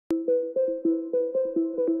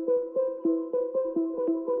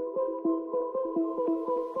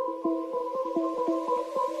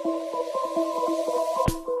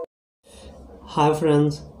Hi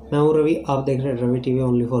friends, मैं हूँ रवि। आप देख रहे हैं Ravi TV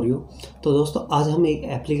only for you. तो दोस्तों, आज हम एक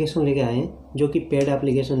एप्लीकेशन लेके आए हैं जो कि पेड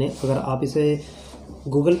एप्लीकेशन है। अगर आप इसे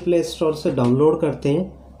गूगल प्ले स्टोर से डाउनलोड करते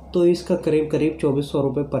हैं तो इसका करीब 2400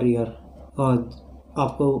 रुपये पर ईयर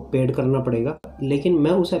आपको पेड करना पड़ेगा। लेकिन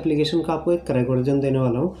मैं उस एप्लीकेशन का आपको एक क्रैक वर्जन देने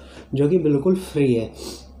वाला हूँ जो कि बिल्कुल फ्री है।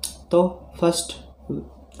 तो फर्स्ट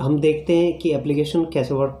हम देखते हैं कि एप्लीकेशन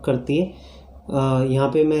कैसे वर्क करती है। यहाँ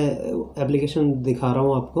पे मैं एप्लीकेशन दिखा रहा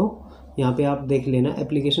हूँ आपको। यहाँ पे आप देख लेना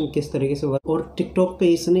एप्लीकेशन किस तरीके से वर्क। और टिकटॉक पे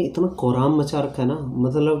इसने इतना कोराम मचा रखा है ना,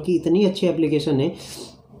 मतलब कि इतनी अच्छी एप्लीकेशन है।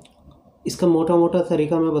 इसका मोटा मोटा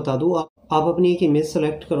तरीका मैं बता दूँ। आप अपनी एक इमेज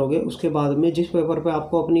सेलेक्ट करोगे, उसके बाद में जिस पेपर पे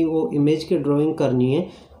आपको अपनी वो इमेज की ड्राइंग करनी है,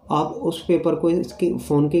 आप उस पेपर को इसके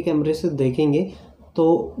फ़ोन के कैमरे से देखेंगे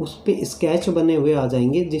तो उस पर स्केच बने हुए आ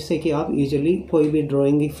जाएंगे, जिससे कि आप इजीली कोई भी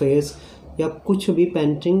ड्राइंग, फेस या कुछ भी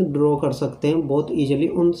पेंटिंग ड्रॉ कर सकते हैं बहुत इजीली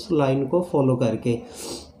उस लाइन को फॉलो करके।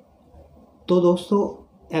 तो दोस्तों,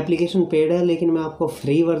 एप्लीकेशन पेड है लेकिन मैं आपको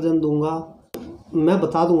फ्री वर्जन दूंगा। मैं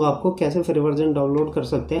बता दूंगा आपको कैसे फ्री वर्जन डाउनलोड कर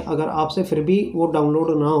सकते हैं। अगर आपसे फिर भी वो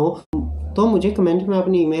डाउनलोड ना हो तो मुझे कमेंट में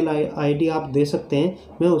अपनी ईमेल आईडी आप दे सकते हैं,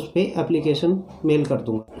 मैं उस पर एप्लीकेशन मेल कर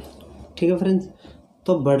दूंगा। ठीक है फ्रेंड्स,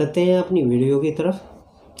 तो बढ़ते हैं अपनी वीडियो की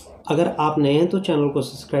तरफ। अगर आप नए हैं तो चैनल को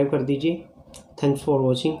सब्सक्राइब कर दीजिए। Thanks for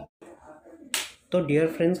watching. तो डियर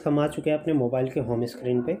फ्रेंड्स, हम आ चुके हैं अपने मोबाइल के होम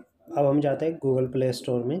स्क्रीन पे। अब हम जाते हैं गूगल प्ले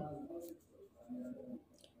स्टोर में।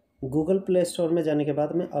 गूगल प्ले स्टोर में जाने के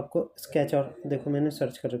बाद में आपको स्केचर, देखो मैंने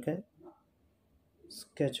सर्च कर रखा है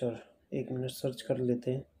स्केचर। एक मिनट सर्च कर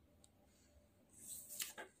लेते हैं।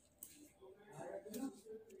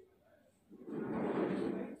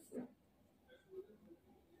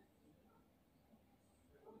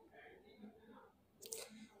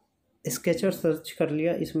 स्केचर सर्च कर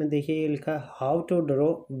लिया। इसमें देखिए ये लिखा है how to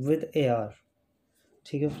draw with AR।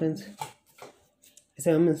 ठीक है फ्रेंड्स,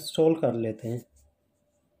 इसे हम इंस्टॉल कर लेते हैं।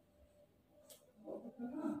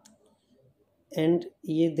 एंड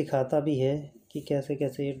ये दिखाता भी है कि कैसे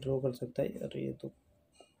कैसे ये ड्रॉ कर सकता है। अरे ये तो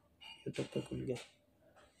खुल गया।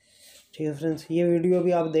 ठीक है फ्रेंड्स, ये वीडियो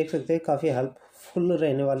भी आप देख सकते हैं, काफ़ी हेल्पफुल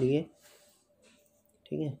रहने वाली है।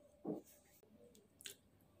 ठीक है,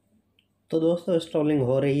 तो दोस्तों इंस्टॉलिंग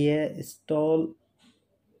हो रही है। इंस्टॉल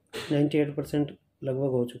 98%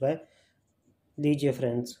 लगभग हो चुका है। लीजिए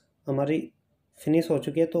फ्रेंड्स, हमारी फिनिश हो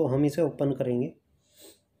चुकी है। तो हम इसे ओपन करेंगे।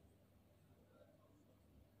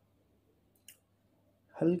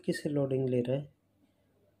 हल्की सी लोडिंग ले रहा है।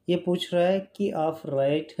 ये पूछ रहा है कि आप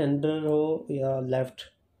राइट हैंडर हो या लेफ़्ट।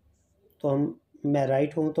 तो मैं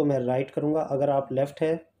राइट हूँ तो मैं राइट करूँगा। अगर आप लेफ़्ट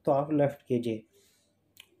है तो आप लेफ़्ट कीजिए।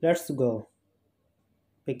 लेट्स गो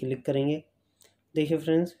पे क्लिक करेंगे। देखिए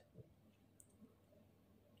फ्रेंड्स,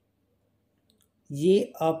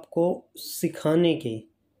 ये आपको सिखाने के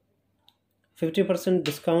 50%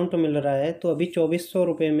 डिस्काउंट मिल रहा है। तो अभी 2400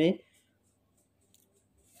 रुपये में,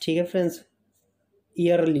 ठीक है फ्रेंड्स,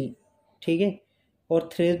 ईयरली। ठीक है, और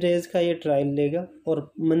 3 डेज़ का ये ट्रायल लेगा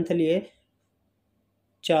और मंथली है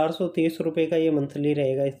 430 रुपये का ये मंथली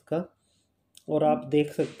रहेगा इसका। और आप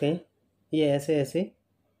देख सकते हैं ये ऐसे ऐसे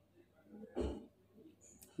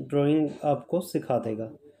ड्राइंग आपको सिखा देगा,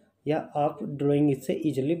 या आप ड्राइंग इससे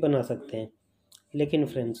इजीली बना सकते हैं। लेकिन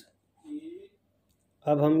फ्रेंड्स,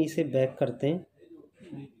 अब हम इसे बैक करते हैं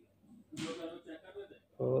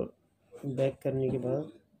और बैक करने के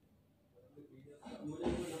बाद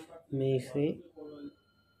मैं इसे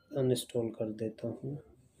अनइंस्टॉल कर देता हूँ।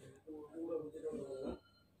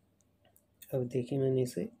 अब देखिए मैंने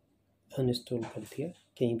इसे अनइंस्टॉल कर दिया।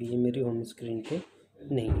 कहीं भी ये मेरी होम स्क्रीन पे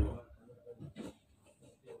नहीं है।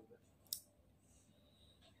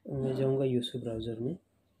 मैं जाऊँगा यूसी ब्राउज़र में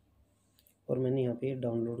और मैंने यहाँ पे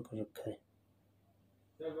डाउनलोड कर रखा है।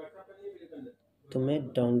 तो मैं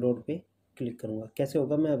डाउनलोड पे क्लिक करूँगा। कैसे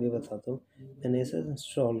होगा मैं अभी बताता हूँ। मैंने इसे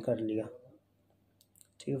इंस्टॉल कर लिया।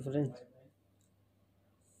 ठीक है फ्रेंड्स,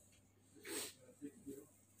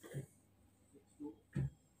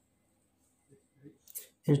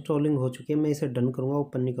 इंस्टॉलिंग हो चुकी है। मैं इसे डन करूँगा,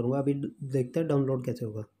 ओपन नहीं करूँगा। अभी देखते हैं डाउनलोड कैसे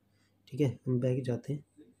होगा। ठीक है, हम बैक जाते हैं।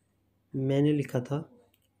 मैंने लिखा था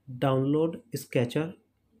डाउनलोड स्केचर।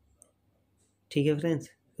 ठीक है फ्रेंड्स,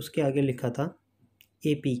 उसके आगे लिखा था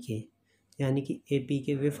APK, यानी कि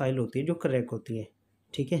APK वे फाइल होती है जो क्रैक होती है।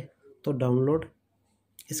 ठीक है, तो डाउनलोड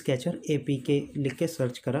स्केचर APK लिख के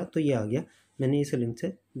सर्च करा तो ये आ गया। मैंने इस लिंक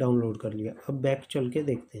से डाउनलोड कर लिया। अब बैक चल के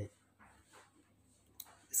देखते हैं।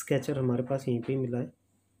 स्केचर हमारे पास यहीं पे मिला है।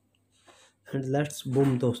 एंड लेट्स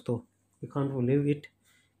बूम दोस्तों, you can't believe it,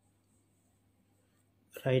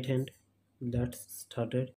 right hand that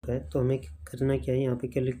started है। तो हमें करना क्या है, यहाँ पे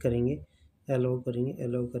क्लिक करेंगे, अलाउ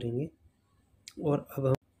करेंगे और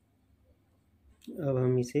अब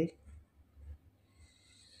हम इसे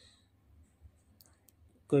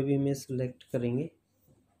कोई भी इमेज सेलेक्ट करेंगे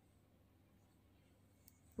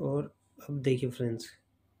और अब देखिए फ्रेंड्स,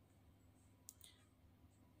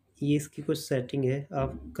 ये इसकी कुछ सेटिंग है,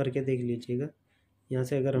 आप करके देख लीजिएगा। यहाँ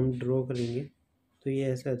से अगर हम ड्रॉ करेंगे तो ये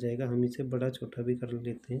ऐसा आ जाएगा। हम इसे बड़ा छोटा भी कर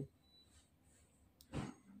लेते हैं,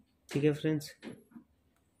 ठीक है फ्रेंड्स।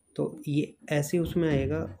 तो ये ऐसे उसमें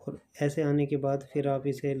आएगा और ऐसे आने के बाद फिर आप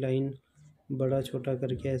इसे लाइन बड़ा छोटा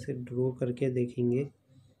करके ऐसे ड्रॉ करके देखेंगे।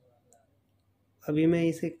 अभी मैं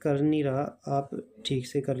इसे कर नहीं रहा, आप ठीक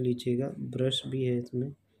से कर लीजिएगा। ब्रश भी है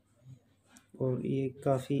इसमें और ये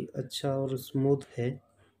काफ़ी अच्छा और स्मूथ है,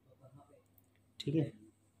 ठीक है।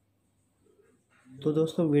 तो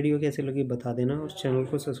दोस्तों वीडियो कैसी लगी बता देना और चैनल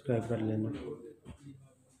को सब्सक्राइब कर लेना।